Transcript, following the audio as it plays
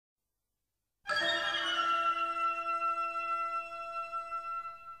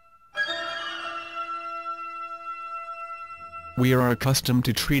we are accustomed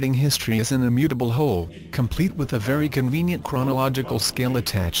to treating history as an immutable whole, complete with a very convenient chronological scale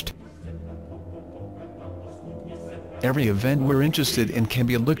attached. Every event we're interested in can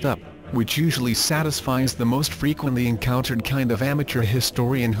be looked up, which usually satisfies the most frequently encountered kind of amateur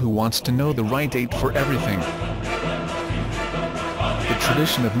historian who wants to know the right date for everything. The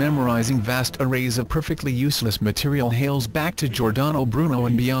tradition of memorizing vast arrays of perfectly useless material hails back to Giordano Bruno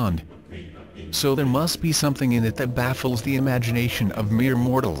and beyond. So there must be something in it that baffles the imagination of mere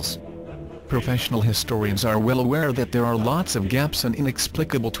mortals. Professional historians are well aware that there are lots of gaps and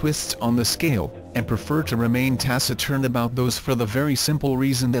inexplicable twists on the scale, and prefer to remain taciturn about those for the very simple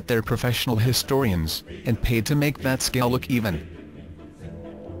reason that they're professional historians, and paid to make that scale look even.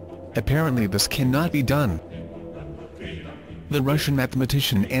 Apparently this cannot be done. The Russian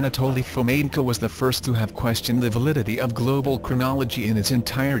mathematician Anatoly Fomenko was the first to have questioned the validity of global chronology in its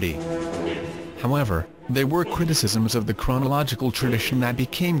entirety. However, there were criticisms of the chronological tradition that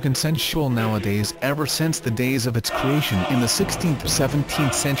became consensual nowadays ever since the days of its creation in the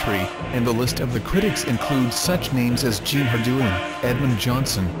 16th-17th century, and the list of the critics includes such names as Jean Herdouin, Edmund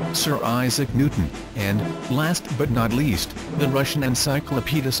Johnson, Sir Isaac Newton, and, last but not least, the Russian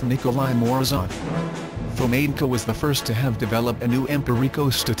encyclopedist NIKOLAI Morozov. Fomenko was the first to have developed a new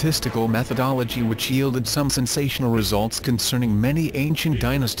empirico-statistical methodology which yielded some sensational results concerning many ancient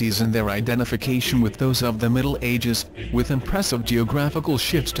dynasties and their identification with those of the Middle Ages, with impressive geographical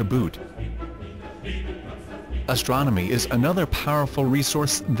shifts to boot. Astronomy is another powerful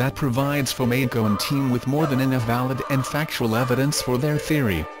resource that provides Fomenko and team with more than enough valid and factual evidence for their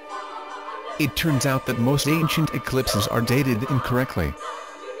theory. It turns out that most ancient eclipses are dated incorrectly.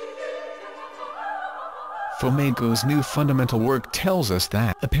 Fomenko's new fundamental work tells us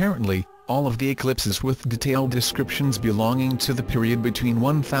that, apparently, all of the eclipses with detailed descriptions belonging to the period between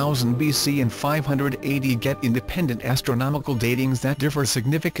 1000 BC and 500 AD get independent astronomical datings that differ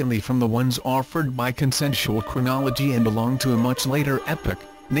significantly from the ones offered by consensual chronology and belong to a much later epoch,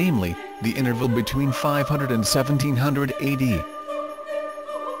 namely, the interval between 500 and 1700 AD.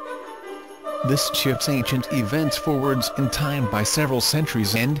 This shifts ancient events forwards in time by several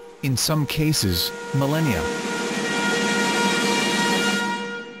centuries and, in some cases, millennia.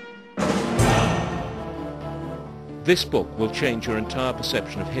 This book will change your entire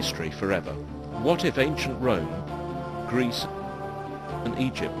perception of history forever. What if ancient Rome, Greece, and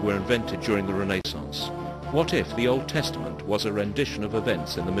Egypt were invented during the Renaissance? What if the Old Testament was a rendition of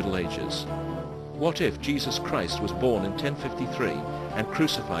events in the Middle Ages? What if Jesus Christ was born in 1053 and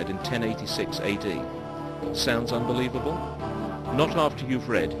crucified in 1086 AD? Sounds unbelievable? Not after you've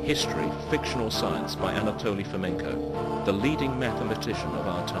read History, Fictional Science by Anatoly Fomenko, the leading mathematician of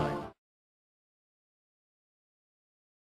our time.